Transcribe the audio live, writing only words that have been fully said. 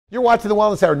You're watching the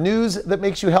Wellness Hour, news that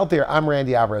makes you healthier. I'm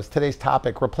Randy Alvarez. Today's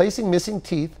topic, replacing missing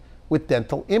teeth with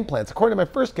dental implants. According to my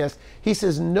first guest, he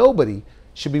says nobody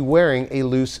should be wearing a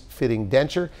loose-fitting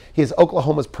denture. He is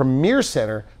Oklahoma's premier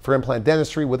center for implant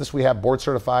dentistry. With us, we have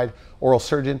board-certified oral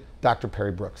surgeon, Dr.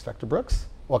 Perry Brooks. Dr. Brooks,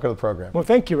 welcome to the program. Well,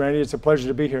 thank you, Randy. It's a pleasure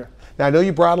to be here. Now, I know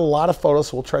you brought a lot of photos,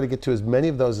 so we'll try to get to as many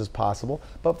of those as possible.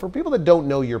 But for people that don't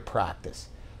know your practice,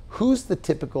 who's the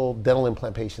typical dental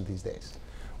implant patient these days?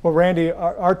 Well, Randy,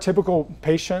 our typical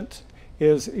patient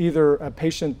is either a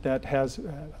patient that has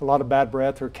a lot of bad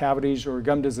breath or cavities or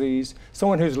gum disease,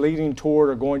 someone who's leading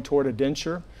toward or going toward a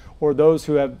denture, or those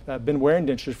who have been wearing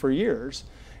dentures for years.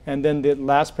 And then the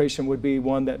last patient would be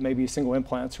one that may be single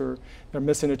implants or they're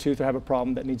missing a tooth or have a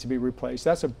problem that needs to be replaced.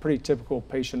 That's a pretty typical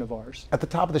patient of ours. At the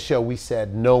top of the show, we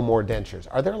said no more dentures.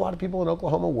 Are there a lot of people in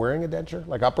Oklahoma wearing a denture,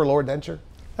 like upper lower denture?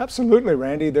 Absolutely,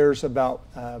 Randy. There's about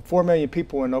 4 million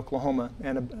people in Oklahoma,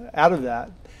 and out of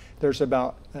that, there's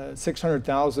about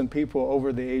 600,000 people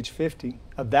over the age 50.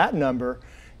 Of that number,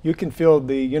 you can fill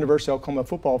the University of Oklahoma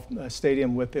football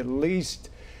stadium with at least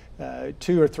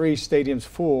 2 or 3 stadiums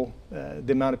full,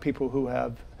 the amount of people who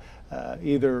have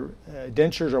either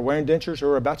dentures or wearing dentures or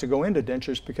are about to go into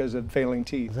dentures because of failing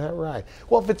teeth. Is that right?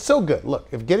 Well, if it's so good, look,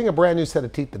 if getting a brand new set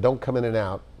of teeth that don't come in and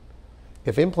out,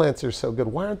 if implants are so good,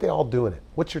 why aren't they all doing it?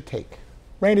 What's your take?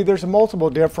 Randy, there's multiple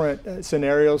different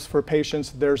scenarios for patients.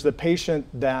 There's the patient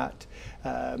that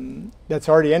that's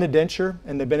already in a denture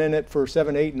and they've been in it for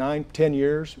 7, 8, 9, 10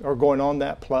 years or going on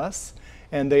that plus,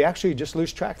 and they actually just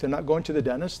lose track. They're not going to the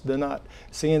dentist. They're not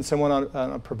seeing someone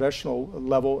on a professional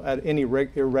level at any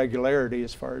irregularity,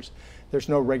 as far as there's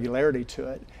no regularity to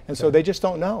it. And so they just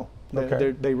don't know.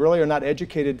 They really are not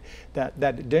educated that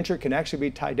denture can actually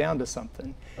be tied down to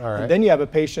something. All right. And then you have a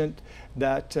patient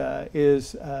that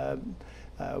is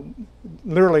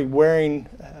literally wearing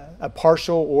a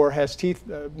partial or has teeth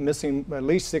missing at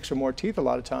least 6 or more teeth a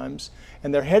lot of times,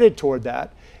 and they're headed toward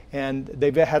that, and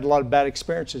they've had a lot of bad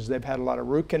experiences. They've had a lot of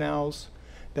root canals,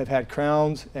 they've had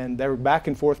crowns, and they're back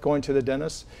and forth going to the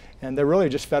dentist, and they're really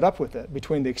just fed up with it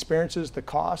between the experiences, the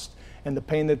cost, and the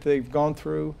pain that they've gone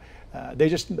through. They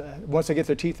just, once they get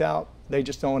their teeth out, they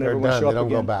just don't ever want to show up again.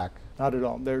 They don't go back. Not at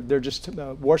all. They're just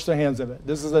wash their hands of it.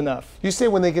 This is enough. You say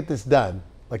when they get this done,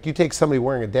 like you take somebody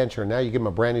wearing a denture and now you give them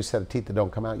a brand new set of teeth that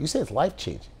don't come out, you say it's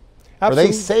life-changing. Absolutely. Or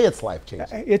they say it's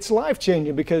life-changing. It's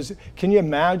life-changing because can you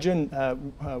imagine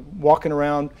walking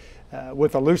around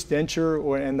with a loose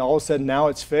denture and all of a sudden now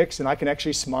it's fixed and I can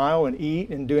actually smile and eat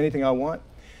and do anything I want?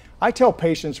 I tell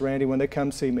patients, Randy, when they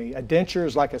come see me, a denture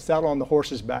is like a saddle on the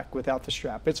horse's back without the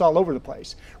strap. It's all over the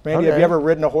place. Randy, have you ever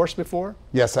ridden a horse before?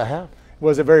 Yes, I have.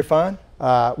 Was it very fun?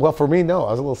 Well, for me, no. I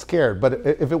was a little scared. But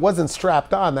if it wasn't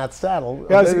strapped on, that saddle,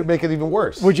 it would make it even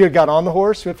worse. Would you have got on the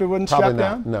horse if it wasn't strapped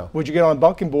down? No. Would you get on a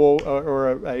bunking bull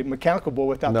or a mechanical bull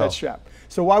without that strap?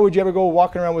 So why would you ever go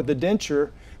walking around with the denture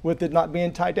with it not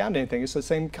being tied down to anything? It's the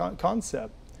same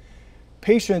concept.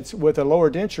 Patients with a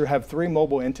lower denture have 3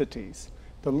 mobile entities.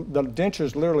 The denture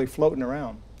is literally floating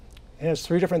around. It has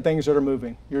 3 different things that are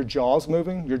moving. Your jaw's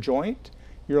moving, your joint,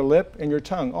 your lip, and your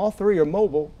tongue. All 3 are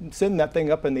mobile, sending that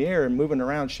thing up in the air and moving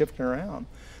around, shifting around.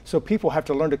 So people have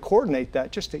to learn to coordinate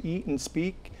that just to eat and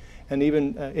speak and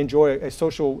even enjoy a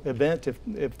social event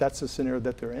if that's the scenario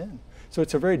that they're in. So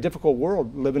it's a very difficult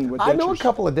world living with dentures. I know a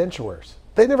couple of denture wearers.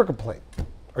 They never complain.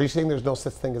 Are you saying there's no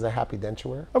such thing as a happy denture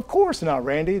wearer? Of course not,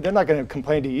 Randy. They're not going to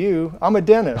complain to you. I'm a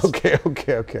dentist.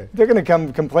 Okay. They're going to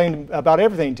come complain about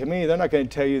everything to me. They're not going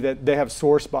to tell you that they have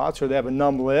sore spots or they have a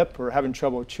numb lip or having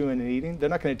trouble chewing and eating. They're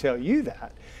not going to tell you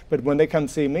that. But when they come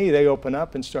see me, they open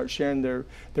up and start sharing their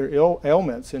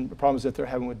ailments and problems that they're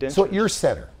having with dentures. So at your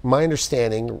center, my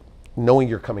understanding, knowing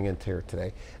you're coming into here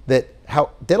today, that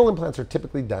how dental implants are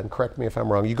typically done, correct me if I'm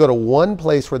wrong, you go to one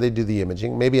place where they do the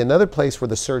imaging, maybe another place where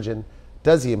the surgeon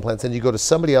does the implants, and you go to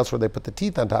somebody else where they put the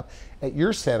teeth on top. At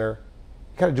your center,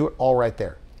 you kind of do it all right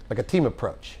there, like a team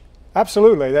approach.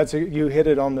 Absolutely, you hit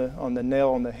it on the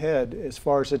nail on the head as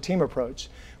far as a team approach.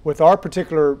 With our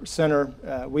particular center,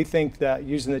 we think that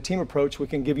using the team approach, we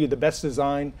can give you the best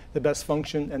design, the best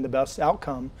function, and the best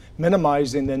outcome,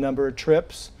 minimizing the number of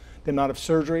trips, the amount of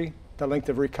surgery, the length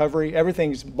of recovery.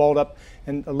 Everything's balled up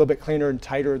and a little bit cleaner and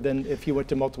tighter than if you went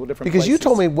to multiple different places. Because you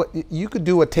told me what you could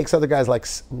do what takes other guys like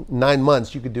 9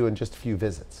 months, you could do in just a few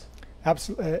visits.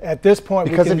 Absolutely. At this point,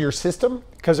 because of your system?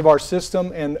 Because of our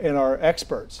system and our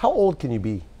experts. How old can you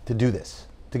be to do this,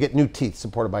 to get new teeth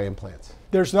supported by implants?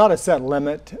 There's not a set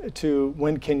limit to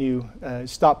when can you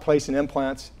stop placing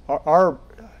implants. Our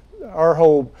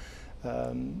whole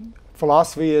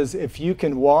philosophy is if you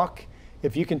can walk,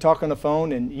 if you can talk on the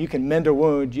phone and you can mend a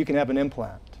wound, you can have an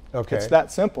implant. Okay. It's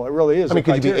that simple. It really is. I mean,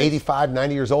 could you be 85,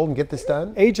 90 years old and get this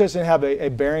done? Age doesn't have a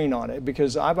bearing on it,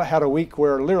 because I've had a week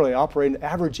where literally operating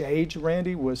average age,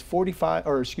 Randy, was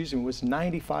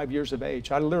 95 years of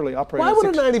age. I literally operated. Why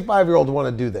would a 95-year-old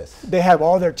want to do this? They have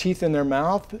all their teeth in their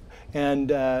mouth,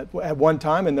 and at one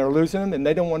time, and they're losing them, and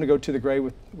they don't want to go to the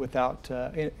grave without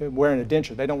wearing a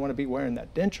denture. They don't want to be wearing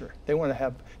that denture. They want to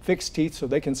have fixed teeth so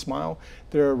they can smile.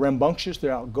 They're rambunctious.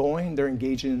 They're outgoing. They're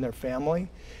engaging in their family.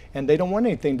 And they don't want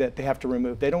anything that they have to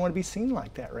remove. They don't want to be seen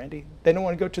like that, Randy. They don't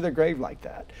want to go to their grave like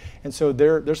that. And so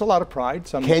there's a lot of pride.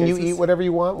 Can you eat whatever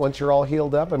you want once you're all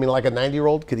healed up? I mean, like a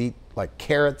 90-year-old could eat like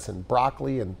carrots and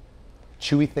broccoli and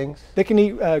chewy things? They can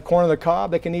eat corn on the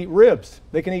cob. They can eat ribs.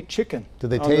 They can eat chicken. Do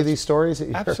they tell you these stories?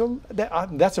 That Absolutely.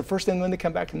 That's the first thing when they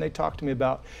come back and they talk to me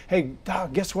about, hey,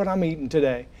 Doc, guess what I'm eating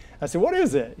today? I said, what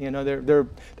is it? You know, they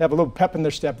have a little pep in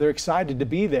their step. They're excited to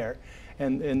be there.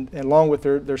 And along with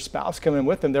their spouse coming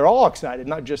with them, they're all excited,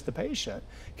 not just the patient,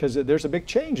 because there's a big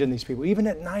change in these people. Even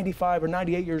at 95 or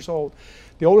 98 years old,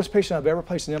 the oldest patient I've ever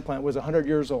placed an implant was 100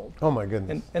 years old. Oh my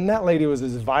goodness. And that lady was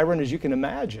as vibrant as you can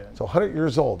imagine. So 100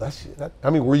 years old, I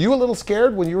mean, were you a little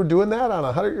scared when you were doing that on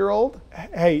a 100-year-old?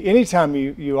 Hey, anytime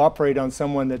you operate on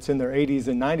someone that's in their 80s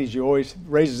and 90s, you always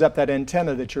raises up that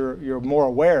antenna that you're more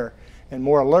aware and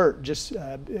more alert. Just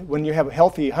when you have a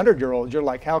healthy 100-year-old, you're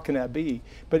like, how can that be?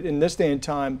 But in this day and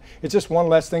time, it's just one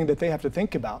less thing that they have to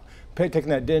think about. Taking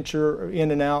that denture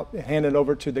in and out, hand it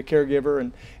over to the caregiver,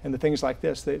 and the things like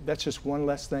this. That's just one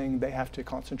less thing they have to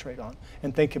concentrate on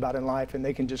and think about in life, and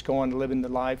they can just go on to living the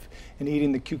life and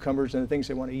eating the cucumbers and the things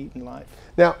they want to eat in life.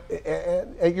 Now,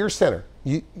 at your center,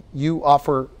 you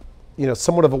offer,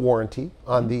 somewhat of a warranty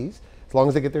on these. As long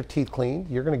as they get their teeth cleaned,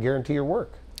 you're going to guarantee your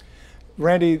work.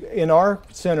 Randy, in our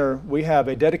center, we have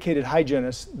a dedicated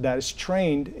hygienist that is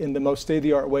trained in the most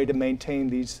state-of-the-art way to maintain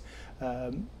these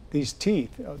teeth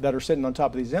that are sitting on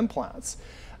top of these implants.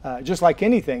 Just like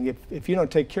anything, if you don't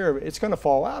take care of it, it's going to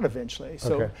fall out eventually.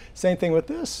 So okay. Same thing with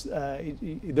this.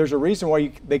 There's a reason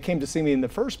why they came to see me in the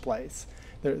first place.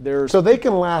 So they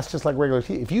can last just like regular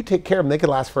teeth. If you take care of them, they can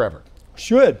last forever.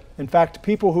 Should. In fact,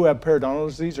 people who have periodontal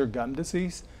disease or gum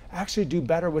disease actually do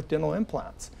better with dental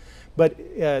implants. But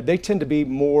they tend to be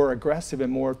more aggressive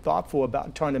and more thoughtful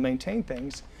about trying to maintain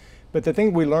things. But the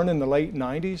thing we learned in the late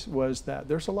 90s was that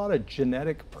there's a lot of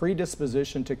genetic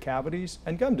predisposition to cavities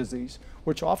and gum disease,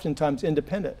 which are oftentimes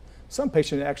independent. Some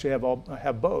patients actually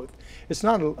have both. It's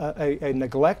not a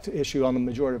neglect issue on the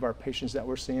majority of our patients that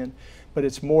we're seeing, but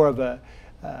it's more of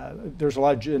there's a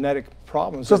lot of genetic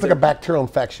problems. So it's like a bacterial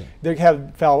infection. They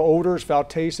have foul odors, foul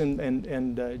taste,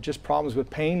 and just problems with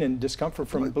pain and discomfort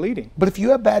from bleeding. But if you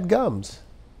have bad gums,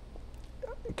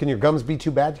 can your gums be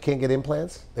too bad? You can't get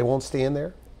implants? They won't stay in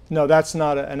there? No, that's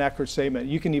not an accurate statement.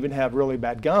 You can even have really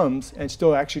bad gums and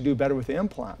still actually do better with the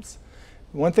implants.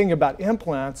 One thing about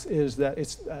implants is that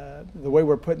it's the way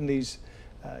we're putting these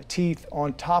teeth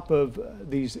on top of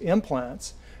these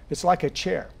implants, it's like a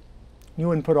chair. You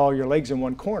wouldn't put all your legs in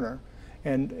one corner,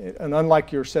 and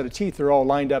unlike your set of teeth, they're all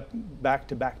lined up back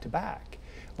to back to back.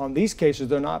 On these cases,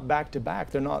 they're not back to back.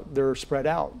 They're spread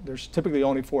out. There's typically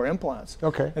only 4 implants.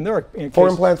 Okay. And there are 4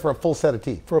 implants for a full set of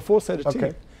teeth. For a full set of okay.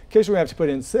 teeth. Occasionally we have to put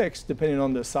in 6, depending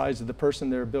on the size of the person,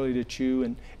 their ability to chew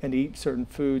and eat certain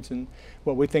foods, and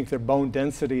what we think their bone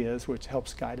density is, which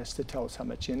helps guide us to tell us how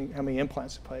many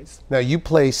implants to place. Now, you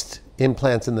placed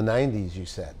implants in the 90s, you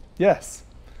said. Yes.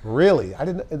 Really?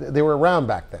 They were around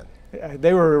back then.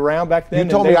 They were around back then.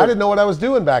 You told me I didn't know what I was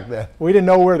doing back then. We didn't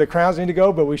know where the crowns need to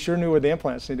go, but we sure knew where the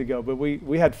implants need to go. But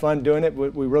we had fun doing it.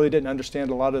 We really didn't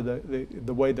understand a lot of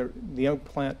the way the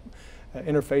implant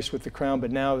interface with the crown,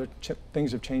 but now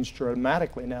things have changed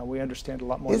dramatically. Now we understand a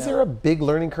lot more. Is there a big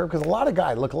learning curve? Because a lot of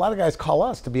guys call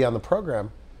us to be on the program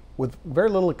with very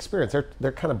little experience.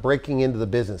 They're kind of breaking into the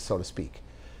business, so to speak.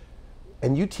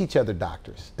 And you teach other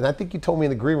doctors. And I think you told me in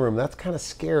the green room, that's kind of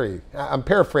scary. I'm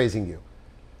paraphrasing you,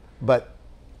 but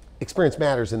experience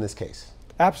matters in this case.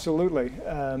 Absolutely.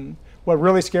 What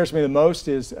really scares me the most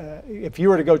is if you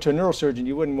were to go to a neurosurgeon,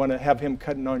 you wouldn't want to have him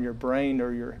cutting on your brain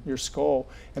or your skull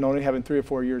and only having 3 or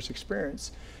 4 years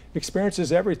experience. Experience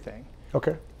is everything.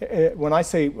 Okay. When I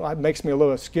say what makes me a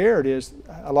little scared is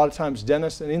a lot of times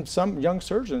dentists and even some young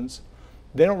surgeons,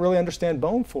 they don't really understand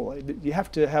bone fully. You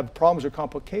have to have problems or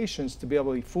complications to be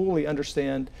able to fully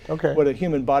understand what a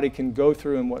human body can go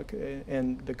through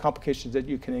and the complications that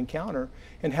you can encounter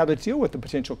and how to deal with the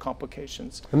potential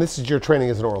complications. And this is your training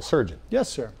as an oral surgeon? Yes,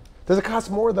 sir. Does it cost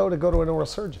more, though, to go to an oral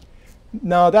surgeon?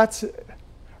 No, that's,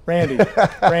 Randy,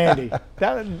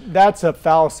 that's a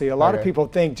fallacy. A lot of people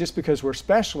think just because we're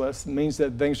specialists means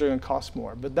that things are going to cost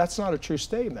more, but that's not a true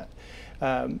statement.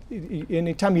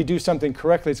 anytime you do something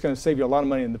correctly, it's going to save you a lot of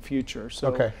money in the future. So,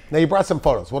 okay. Now you brought some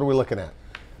photos. What are we looking at?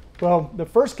 Well, the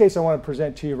first case I want to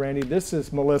present to you, Randy, this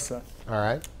is Melissa. All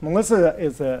right. Melissa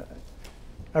is a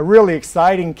really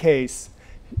exciting case.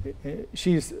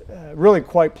 She's a really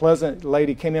quite pleasant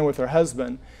lady, came in with her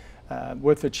husband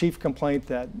with the chief complaint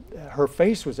that her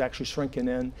face was actually shrinking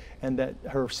in and that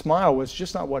her smile was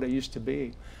just not what it used to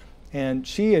be. And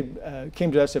she had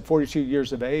came to us at 42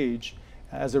 years of age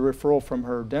as a referral from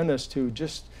her dentist who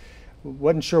just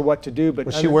wasn't sure what to do. But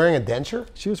was she wearing a denture?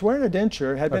 She was wearing a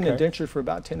denture, had been in Okay. denture for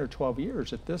about 10 or 12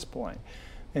 years at this point.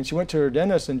 And she went to her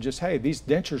dentist and just, hey, these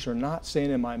dentures are not staying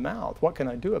in my mouth. What can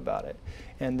I do about it?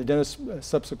 And the dentist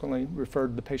subsequently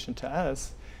referred the patient to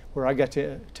us, where I got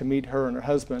to meet her and her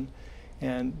husband.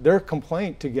 And their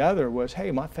complaint together was, hey,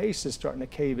 my face is starting to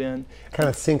cave in. Kind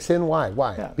of sinks in. Why?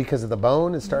 Why? Yeah. Because of the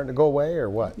bone is starting to go away, or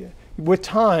what? Yeah. With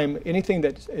time, anything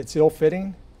that it's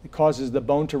ill-fitting, it causes the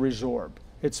bone to resorb.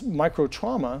 It's micro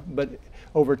trauma, but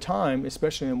over time,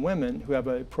 especially in women who have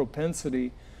a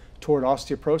propensity toward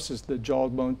osteoporosis, the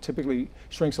jawbone typically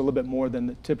shrinks a little bit more than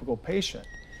the typical patient.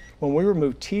 When we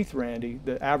remove teeth, Randy,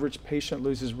 the average patient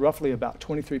loses roughly about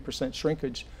 23%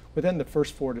 shrinkage within the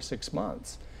first 4 to 6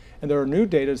 months. And there are new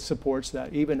data that supports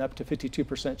that even up to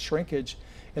 52% shrinkage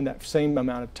in that same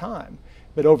amount of time.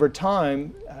 But over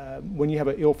time, when you have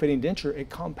an ill-fitting denture, it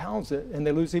compounds it and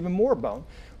they lose even more bone.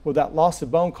 Well, that loss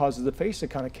of bone causes the face to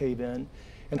kind of cave in.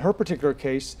 In her particular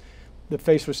case, the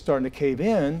face was starting to cave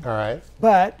in, All right.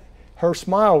 but her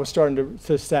smile was starting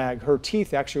to sag. Her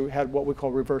teeth actually had what we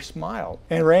call reverse smile.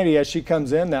 And Randy, as she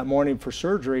comes in that morning for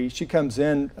surgery, she comes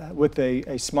in with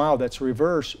a smile that's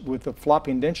reversed with a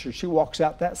flopping denture. She walks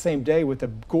out that same day with a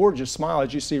gorgeous smile,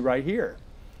 as you see right here.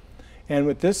 And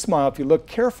with this smile, if you look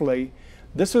carefully,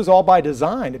 this was all by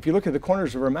design. If you look at the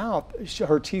corners of her mouth,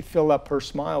 her teeth fill up her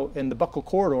smile in the buccal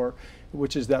corridor,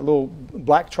 which is that little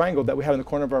black triangle that we have in the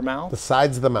corner of our mouth. The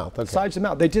sides of the mouth. Okay. Sides of the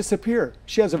mouth, they disappear.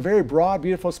 She has a very broad,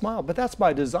 beautiful smile, but that's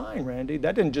by design, Randy.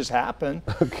 That didn't just happen.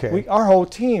 Okay. Our whole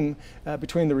team,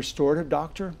 between the restorative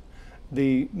doctor,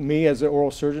 me as an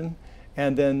oral surgeon,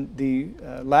 and then the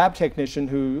lab technician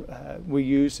who we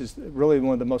use is really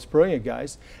one of the most brilliant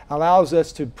guys, allows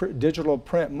us to digital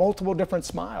print multiple different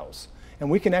smiles. And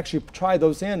we can actually try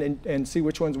those in and see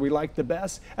which ones we like the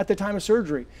best at the time of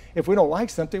surgery. If we don't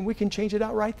like something, we can change it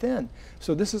out right then.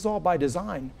 So this is all by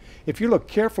design. If you look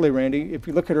carefully, Randy, if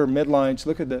you look at her midlines,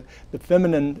 look at the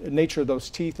feminine nature of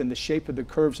those teeth and the shape of the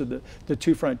curves of the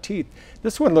two front teeth,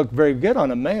 this wouldn't look very good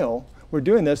on a male. We're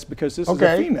doing this because this is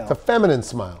a female. It's a feminine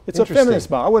smile. It's a feminine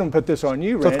smile. I wouldn't put this on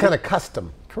you, Randy. So it's kind of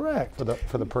custom. Correct.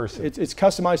 For the person. It's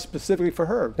customized specifically for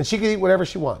her. And she can eat whatever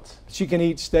she wants. She can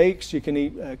eat steaks, she can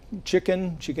eat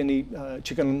chicken, she can eat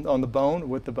chicken on the bone,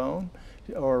 with the bone,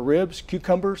 or ribs,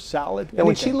 cucumbers, salad, And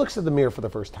when she looks at the mirror for the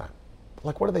first time,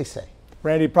 like, what do they say?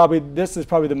 Randy, this is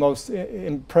probably the most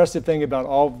impressive thing about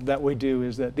all that we do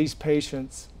is that these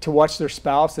patients, to watch their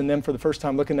spouse and them for the first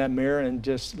time look in that mirror and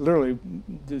just literally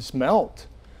just melt.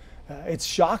 It's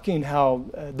shocking how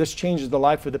this changes the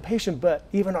life of the patient, but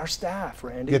even our staff,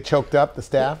 Randy. Get choked up, the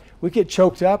staff? We get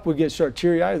choked up, we start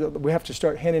teary-eyed. We have to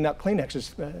start handing out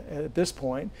Kleenexes at this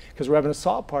point because we're having a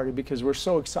salt party because we're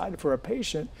so excited for our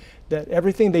patient that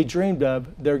everything they dreamed of,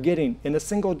 they're getting in a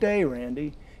single day,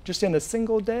 Randy. Just in a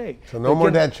single day. So no more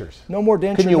dentures. No more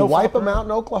dentures. Can you wipe them out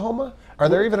in Oklahoma? Are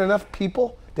there even enough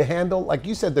people to handle, like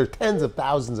you said, there are tens of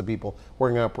thousands of people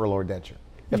wearing an upper or lower denture.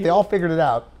 If they all figured it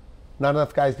out, not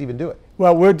enough guys to even do it.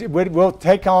 Well, we'll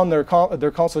take on their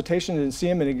consultation and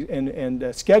see them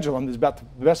and schedule them. It's about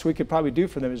the best we could probably do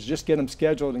for them is just get them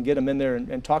scheduled and get them in there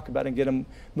and talk about it and get them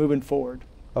moving forward.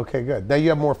 Okay, good. Now you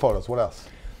have more photos. What else?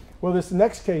 Well, this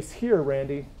next case here,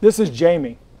 Randy, this is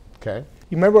Jamie. Okay.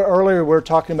 You remember earlier we were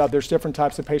talking about there's different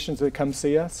types of patients that come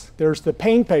see us. There's the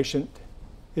pain patient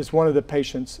is one of the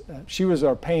patients. She was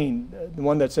our pain, the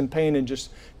one that's in pain and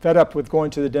just fed up with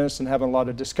going to the dentist and having a lot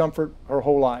of discomfort her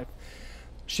whole life.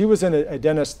 She was in a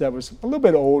dentist that was a little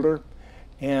bit older,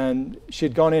 and she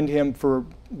had gone into him for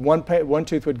one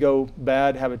tooth would go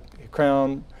bad, have a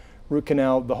crown, root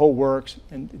canal, the whole works,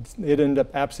 and it ended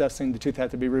up abscessing, the tooth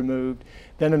had to be removed.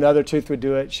 Then another tooth would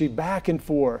do it. She back and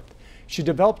forth. She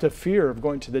developed a fear of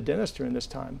going to the dentist during this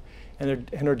time, and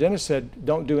her dentist said,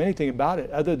 don't do anything about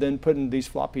it other than putting these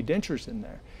floppy dentures in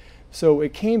there. So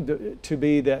it came to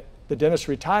be that the dentist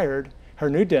retired, her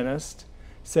new dentist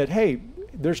said, hey,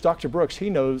 there's Dr. Brooks, he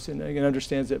knows and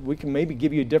understands that we can maybe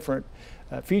give you a different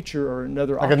feature or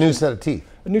another option. Like a new set of teeth.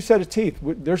 A new set of teeth.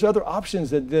 There's other options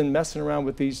than messing around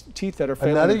with these teeth that are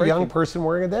failing. Another young person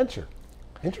wearing a denture.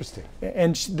 Interesting.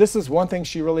 And this is one thing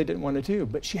she really didn't want to do,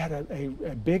 but she had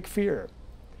a big fear.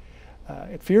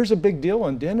 Fear is a big deal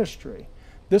in dentistry.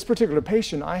 This particular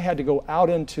patient, I had to go out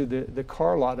into the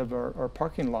car lot of our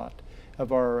parking lot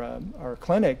of our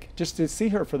clinic just to see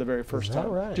her for the very first time,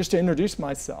 right? Just to introduce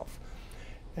myself.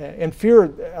 And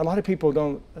fear, a lot of people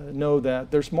don't know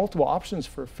that there's multiple options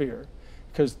for fear,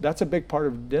 because that's a big part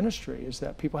of dentistry, is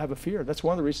that people have a fear. That's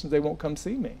one of the reasons they won't come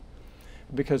see me,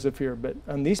 because of fear. But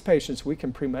on these patients, we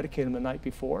can pre-medicate them the night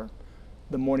before,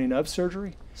 the morning of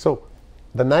surgery. So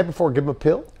the night before, give them a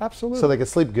pill? Absolutely. So they can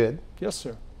sleep good? Yes,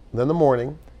 sir. Then the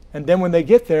morning. And then when they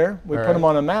get there, we put them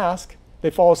on a mask, they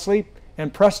fall asleep,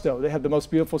 and presto, they have the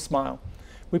most beautiful smile.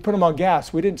 We put them on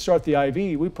gas. We didn't start the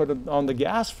IV, we put them on the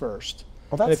gas first.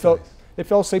 Oh, that's nice. Nice. They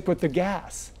fell asleep with the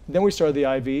gas. Then we started the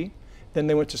IV, then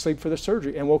they went to sleep for the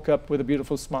surgery and woke up with a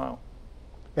beautiful smile.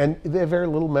 And they have very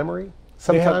little memory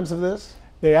sometimes of this?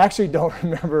 They actually don't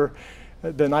remember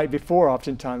the night before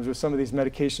oftentimes with some of these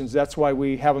medications. That's why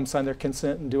we have them sign their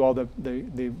consent and do all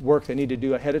the work they need to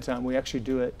do ahead of time. We actually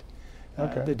do it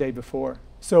the day before.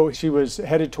 So she was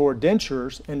headed toward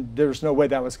dentures, and there's no way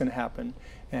that was going to happen.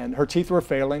 And her teeth were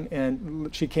failing,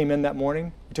 and she came in that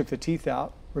morning, took the teeth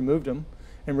out, removed them,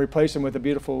 and replace them with a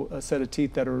beautiful set of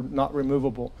teeth that are not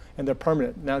removable, and they're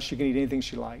permanent. Now she can eat anything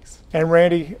she likes. And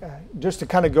Randy, just to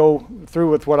kind of go through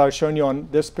with what I was showing you on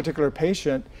this particular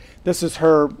patient, this is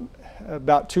her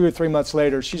about 2 or 3 months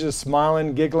later. She's just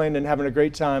smiling, giggling, and having a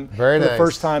great time. Very nice. For the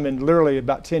first time in literally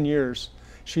about 10 years.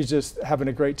 She's just having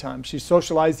a great time. She's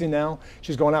socializing now.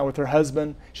 She's going out with her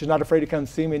husband. She's not afraid to come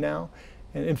see me now.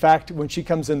 And in fact, when she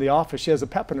comes in the office, she has a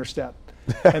pep in her step.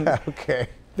 And okay.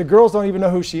 The girls don't even know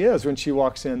who she is when she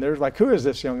walks in. They're like, who is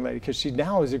this young lady? Because she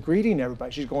now is greeting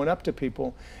everybody. She's going up to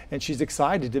people, and she's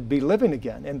excited to be living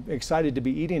again and excited to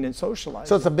be eating and socializing.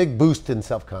 So it's a big boost in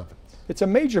self-confidence. It's a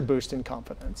major boost in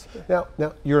confidence. Now,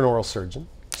 you're an oral surgeon,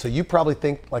 so you probably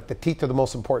think like the teeth are the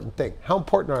most important thing. How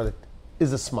important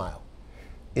is a smile,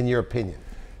 in your opinion?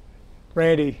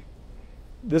 Randy,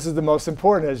 this is the most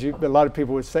important, a lot of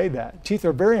people would say that. Teeth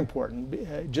are very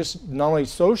important, just not only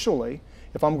socially.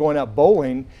 If I'm going out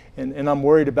bowling and I'm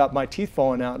worried about my teeth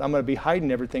falling out, I'm going to be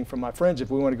hiding everything from my friends if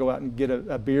we want to go out and get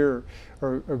a beer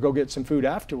or go get some food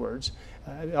afterwards.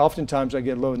 Oftentimes I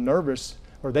get a little nervous,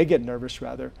 or they get nervous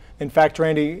rather. In fact,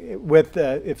 Randy, with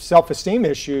if self-esteem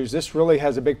issues, this really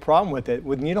has a big problem with it.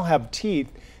 When you don't have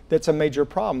teeth, that's a major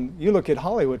problem. You look at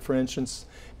Hollywood, for instance,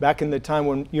 back in the time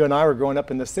when you and I were growing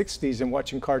up in the 60s and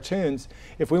watching cartoons,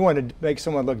 if we wanted to make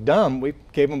someone look dumb, we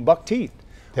gave them buck teeth.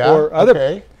 Yeah, or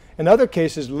other, in other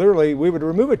cases, literally, we would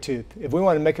remove a tooth. If we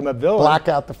wanted to make them a villain, black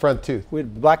out the front tooth.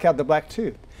 We'd black out the black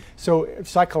tooth. So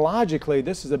psychologically,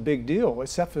 this is a big deal.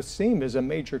 Self-esteem is a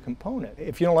major component.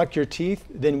 If you don't like your teeth,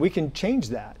 then we can change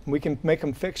that. We can make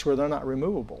them fixed where they're not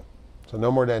removable. So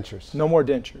no more dentures? No more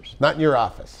dentures. Not in your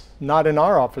office? Not in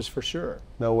our office, for sure.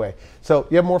 No way. So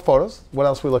you have more photos. What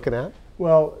else are we looking at?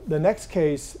 Well, the next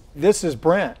case, this is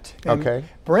Brent. And okay.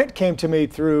 Brent came to me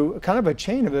through kind of a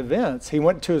chain of events. He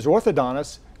went to his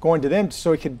orthodontist, going to them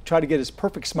so he could try to get his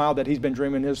perfect smile that he's been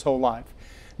dreaming his whole life.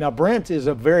 Now, Brent is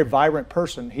a very vibrant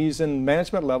person. He's in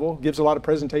management level, gives a lot of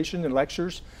presentation and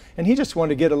lectures, and he just wanted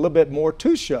to get a little bit more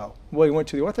tooth show. Well, he went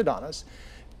to the orthodontist.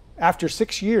 After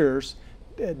 6 years,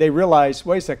 they realized,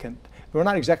 wait a second, we're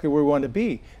not exactly where we want to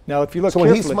be. Now, if you look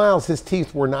carefully, when he smiles, his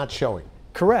teeth were not showing.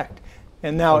 Correct.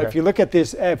 And now, if you look at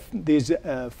these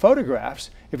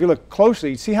photographs, if you look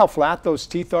closely, see how flat those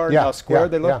teeth are and how square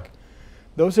they look? Yeah.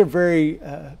 Those are very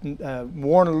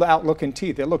worn out looking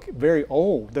teeth. They look very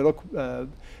old. They look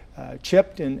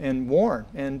chipped and worn.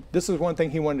 And this is one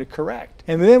thing he wanted to correct.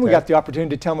 And then we got the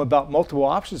opportunity to tell him about multiple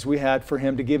options we had for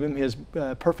him to give him his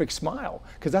perfect smile.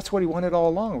 Because that's what he wanted all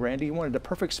along, Randy. He wanted a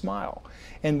perfect smile.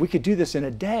 And we could do this in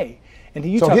a day. And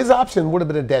so his option would have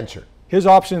been a denture. His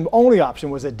only option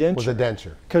was a denture. Was a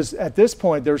denture. Because at this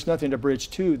point, there was nothing to bridge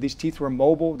to. These teeth were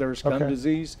mobile. There was gum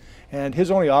disease. And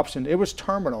his only option, it was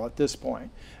terminal at this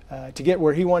point. To get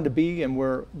where he wanted to be and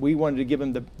where we wanted to give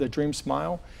him the dream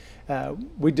smile,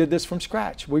 we did this from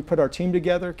scratch. We put our team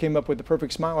together, came up with the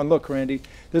perfect smile. And look, Randy,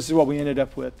 this is what we ended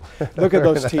up with. Look at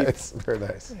those teeth. Very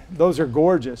nice. Those are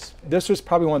gorgeous. This was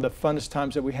probably one of the funnest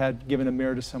times that we had giving a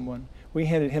mirror to someone. We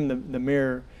handed him the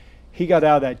mirror. He got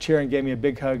out of that chair and gave me a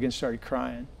big hug and started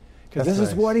crying. Because this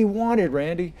is what he wanted,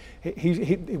 Randy.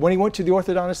 When he went to the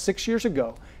orthodontist 6 years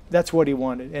ago, that's what he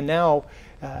wanted. And now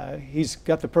he's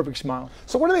got the perfect smile.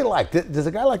 So what do they like? Does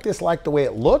a guy like this like the way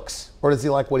it looks, or does he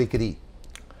like what he could eat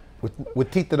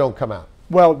with teeth that don't come out?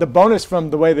 Well, the bonus from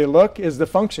the way they look is the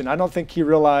function. I don't think he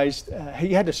realized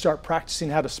he had to start practicing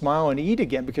how to smile and eat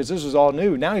again because this was all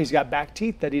new. Now he's got back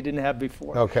teeth that he didn't have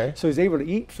before. Okay. So he's able to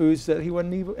eat foods that he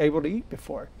wasn't able to eat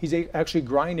before. He's actually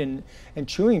grinding and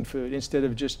chewing food instead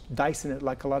of just dicing it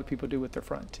like a lot of people do with their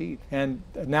front teeth. And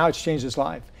now it's changed his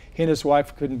life. He and his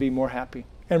wife couldn't be more happy.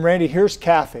 And Randy, here's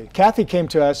Kathy. Kathy came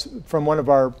to us from one of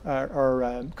our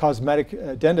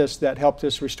cosmetic dentists that helped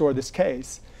us restore this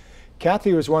case.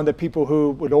 Kathy was one of the people who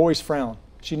would always frown.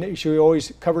 She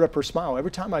always covered up her smile.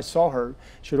 Every time I saw her,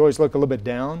 she would always look a little bit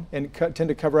down and tend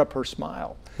to cover up her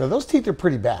smile. Now those teeth are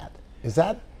pretty bad. Is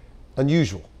that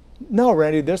unusual? No,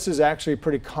 Randy, this is actually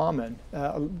pretty common.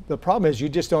 The problem is you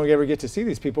just don't ever get to see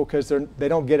these people because they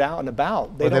don't get out and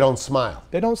about. They don't smile.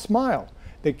 They don't smile.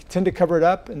 They tend to cover it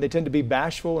up, and they tend to be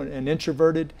bashful and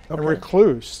introverted and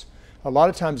recluse. A lot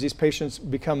of times these patients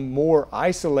become more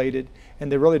isolated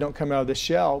and they really don't come out of the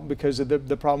shell because of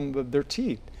the problem of their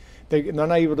teeth. They're not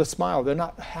able to smile. They're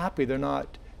not happy. They're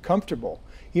not comfortable.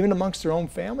 Even amongst their own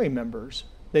family members,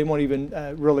 they won't even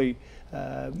really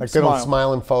like smile. they don't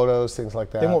smile in photos, things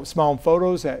like that. They won't smile in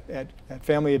photos at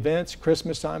family events,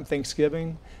 Christmas time,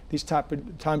 Thanksgiving. These type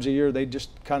of times of year, they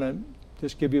just kind of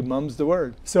just give you mum's the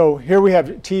word. So here we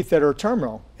have teeth that are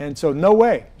terminal. And so no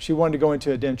way she wanted to go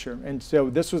into a denture. And so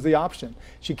this was the option.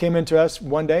 She came into us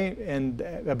one day and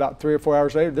about 3 or 4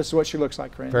 hours later, this is what she looks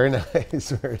like, Randy. Very nice,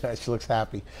 very nice. She looks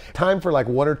happy. Time for like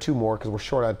 1 or 2 more because we're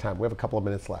short on time. We have a couple of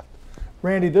minutes left.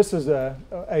 Randy, this is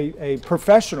a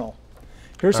professional.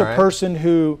 Here's a person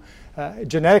who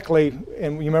genetically,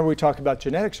 and you remember we talked about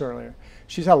genetics earlier,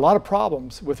 she's had a lot of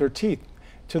problems with her teeth,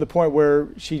 to the point where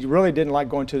she really didn't like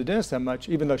going to the dentist that much,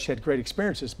 even though she had great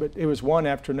experiences. But it was one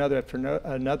after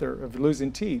another of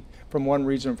losing teeth from one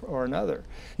reason or another.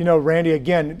 You know, Randy,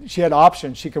 again, she had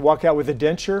options. She could walk out with a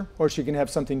denture or she can have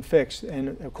something fixed.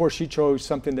 And of course, she chose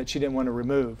something that she didn't want to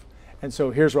remove. And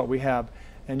so here's what we have.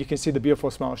 And you can see the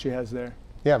beautiful smile she has there.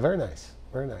 Yeah, very nice.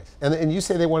 Very nice. And you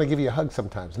say they want to give you a hug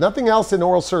sometimes. Nothing else in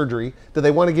oral surgery do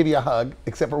they want to give you a hug,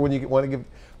 except for when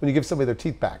you give somebody their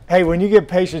teeth back. Hey, when you give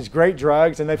patients great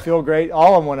drugs and they feel great,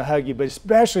 all of them want to hug you, but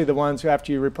especially the ones who,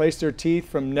 after you replace their teeth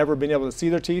from never being able to see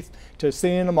their teeth to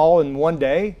seeing them all in one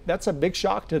day, that's a big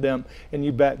shock to them. And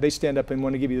you bet they stand up and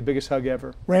want to give you the biggest hug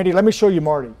ever. Randy, let me show you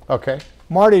Marty. Okay.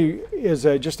 Marty is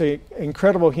just an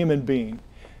incredible human being.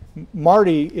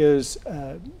 Marty is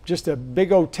just a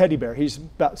big old teddy bear. He's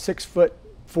about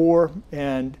 6'4",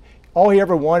 and all he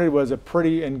ever wanted was a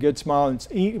pretty and good smile and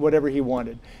eat whatever he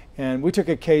wanted. And we took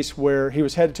a case where he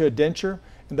was headed to a denture,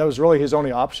 and that was really his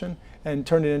only option, and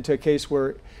turned it into a case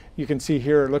where you can see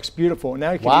here it looks beautiful.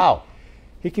 Now he can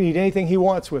he can eat anything he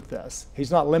wants with this.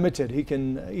 He's not limited. He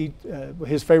can eat,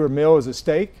 his favorite meal is a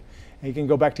steak. And he can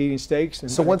go back to eating steaks. And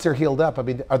so once they're healed up, I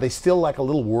mean, are they still like a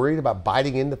little worried about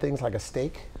biting into things like a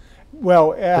steak?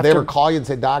 Well, do they ever call you and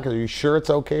say, "Doc, are you sure it's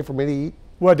okay for me to eat?"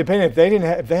 Well, depending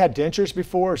if they had dentures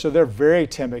before, so they're very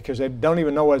timid because they don't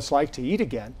even know what it's like to eat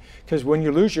again. Because when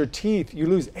you lose your teeth, you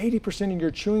lose 80% of your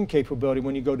chewing capability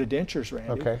when you go to dentures,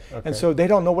 Randy. Okay. And so they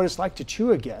don't know what it's like to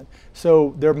chew again.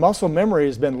 So their muscle memory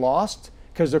has been lost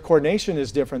because their coordination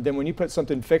is different than when you put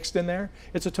something fixed in there.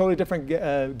 It's a totally different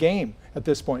game at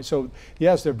this point. So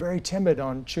yes, they're very timid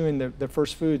on chewing their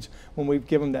first foods when we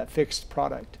give them that fixed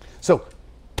product. So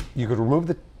you could remove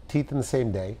the teeth in the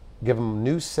same day, give them a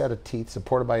new set of teeth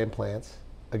supported by implants,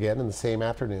 again, in the same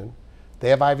afternoon. They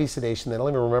have IV sedation. They don't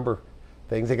even remember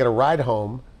things. They get a ride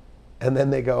home, and then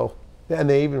they go, and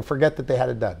they even forget that they had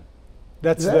it done.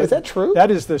 Is that true? That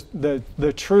is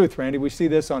the truth, Randy. We see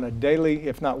this on a daily,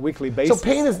 if not weekly basis. So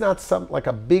pain is not like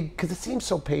a big, because it seems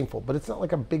so painful, but it's not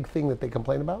like a big thing that they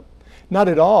complain about? Not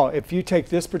at all. If you take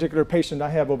this particular patient I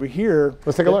have over here.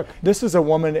 Let's take a look. This is a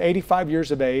woman, 85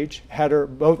 years of age, had her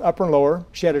both upper and lower.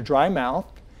 She had a dry mouth,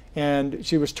 and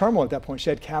she was terminal at that point. She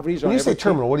had cavities on every tooth. When you say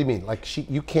terminal, what do you mean? Like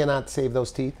you cannot save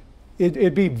those teeth?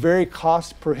 It'd be very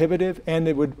cost prohibitive, and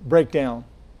it would break down.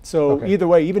 So either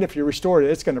way, even if you restore it,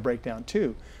 it's going to break down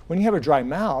too. When you have a dry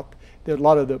mouth, there's a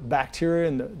lot of the bacteria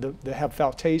and they have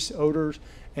foul taste, odors,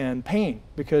 and pain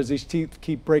because these teeth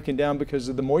keep breaking down because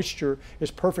of the moisture is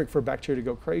perfect for bacteria to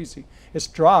go crazy. It's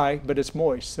dry, but it's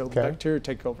moist, so bacteria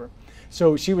take over.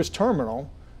 So she was terminal.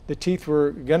 The teeth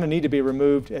were going to need to be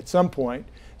removed at some point,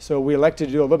 so we elected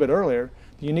to do a little bit earlier.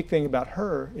 The unique thing about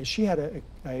her is she had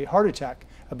a heart attack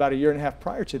about 1.5 years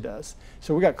prior to this.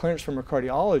 So we got clearance from her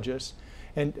cardiologist,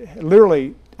 and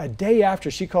literally a day after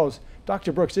she calls,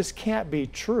 "Dr. Brooks, this can't be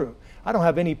true. I don't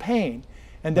have any pain."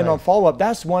 And then on follow-up,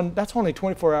 that's only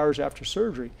 24 hours after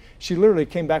surgery. She literally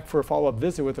came back for a follow-up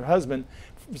visit with her husband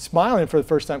smiling for the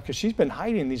first time because she's been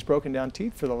hiding these broken down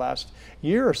teeth for the last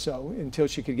year or so until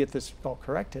she could get this all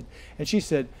corrected. And she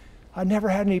said, I never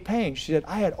had any pain. She said,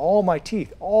 I had all my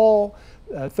teeth, all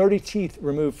 30 teeth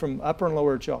removed from upper and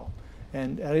lower jaw,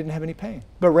 and I didn't have any pain.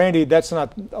 But Randy, that's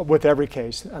not with every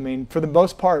case. I mean, for the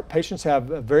most part, patients have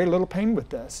very little pain with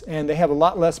this, and they have a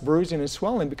lot less bruising and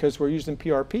swelling because we're using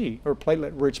PRP, or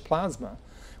platelet-rich plasma.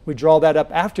 We draw that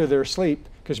up after they're asleep,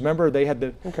 because remember, they had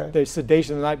the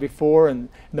sedation the night before and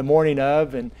the morning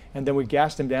of, and then we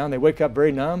gassed them down. They wake up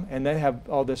very numb, and they have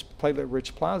all this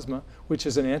platelet-rich plasma, which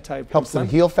is an anti-inflammatory. Helps them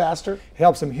heal faster?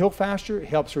 Helps them heal faster,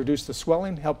 helps reduce the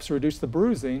swelling, helps reduce the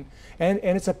bruising, and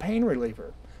it's a pain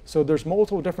reliever. So there's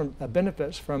multiple different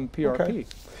benefits from PRP. Okay.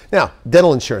 Now,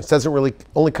 dental insurance doesn't really,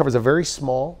 only covers a very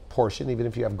small portion, even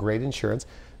if you have great insurance.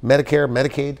 Medicare,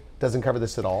 Medicaid doesn't cover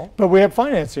this at all. But we have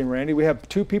financing, Randy. We have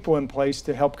 2 people in place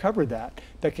to help cover that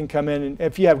can come in, and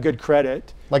if you have good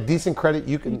credit. Like decent credit,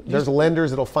 you can. There's lenders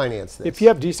that'll finance this. If you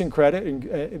have decent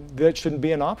credit, that shouldn't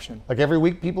be an option. Like every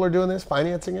week, people are doing this,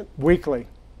 financing it. Weekly.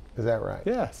 Is that right?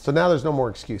 Yes. So now there's no more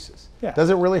excuses. Yeah.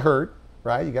 Doesn't really hurt,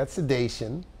 right? You got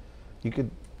sedation. You could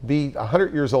be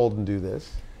 100 years old and do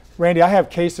this. Randy, I have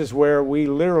cases where we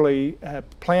literally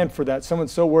planned for that.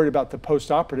 Someone's so worried about the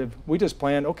post-operative, we just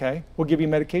planned, okay, we'll give you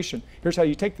medication. Here's how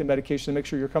you take the medication to make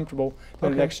sure you're comfortable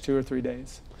in the next 2 or 3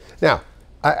 days. Now,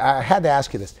 I had to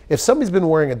ask you this. If somebody's been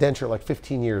wearing a denture like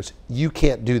 15 years, you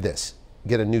can't do this,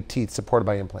 get a new teeth supported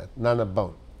by implant, not a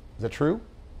bone. Is that true?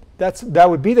 That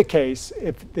would be the case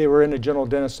if they were in a general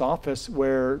dentist's office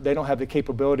where they don't have the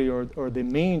capability or the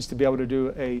means to be able to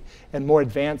do a more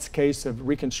advanced case of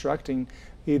reconstructing,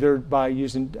 either by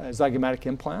using zygomatic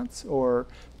implants or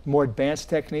more advanced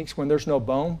techniques when there's no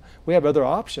bone. We have other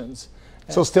options.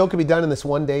 So still can be done in this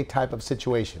one-day type of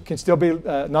situation? Can still be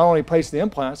not only place the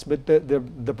implants, but the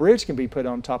bridge can be put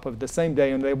on top of it the same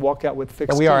day, and they walk out with fixed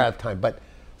And we are teeth. out of time, but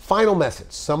final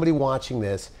message. Somebody watching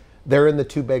this, they're in the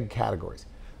 2 big categories.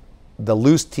 The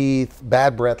loose teeth,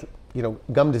 bad breath,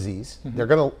 gum disease.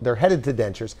 They're headed to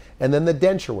dentures, and then the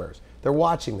denture wearers. They're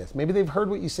watching this. Maybe they've heard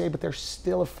what you say, but they're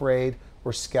still afraid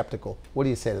or skeptical. What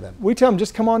do you say to them? We tell them,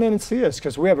 just come on in and see us,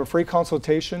 because we have a free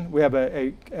consultation. We have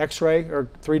a X-ray or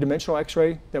 3-dimensional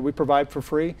X-ray that we provide for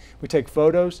free. We take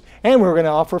photos, and we're going to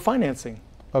offer financing.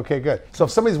 Okay, good. So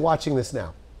if somebody's watching this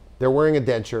now, they're wearing a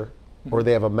denture, or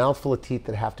they have a mouthful of teeth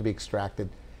that have to be extracted.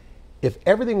 If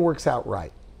everything works out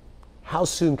right, how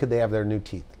soon could they have their new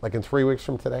teeth? Like in 3 weeks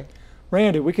from today?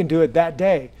 Randy, we can do it that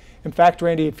day. In fact,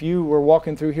 Randy, if you were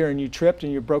walking through here and you tripped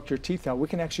and you broke your teeth out, we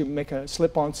can actually make a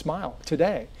slip-on smile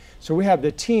today. So we have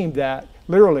the team that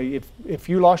literally, if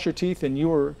you lost your teeth and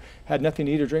you had nothing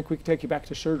to eat or drink, we can take you back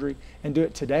to surgery and do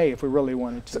it today if we really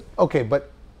wanted to. So, okay,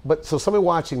 but so somebody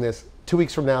watching this, 2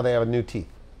 weeks from now they have a new teeth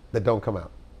that don't come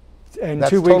out. And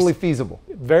that's 2 weeks, totally feasible.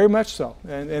 Very much so.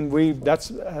 And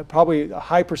that's probably a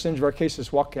high percentage of our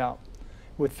cases walk out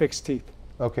with fixed teeth.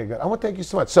 Okay, good. I want to thank you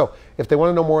so much. So if they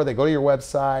want to know more, they go to your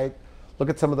website, look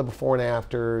at some of the before and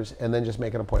afters, and then just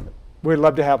make an appointment. We'd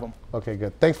love to have them. Okay,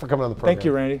 good. Thanks for coming on the program. Thank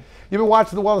you, Randy. You've been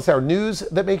watching the Wellness Hour, news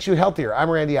that makes you healthier. I'm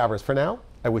Randy Alvarez. For now,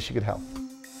 I wish you could help.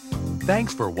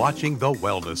 Thanks for watching the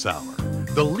Wellness Hour,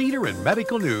 the leader in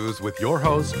medical news with your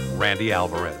host, Randy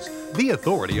Alvarez, the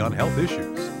authority on health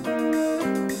issues.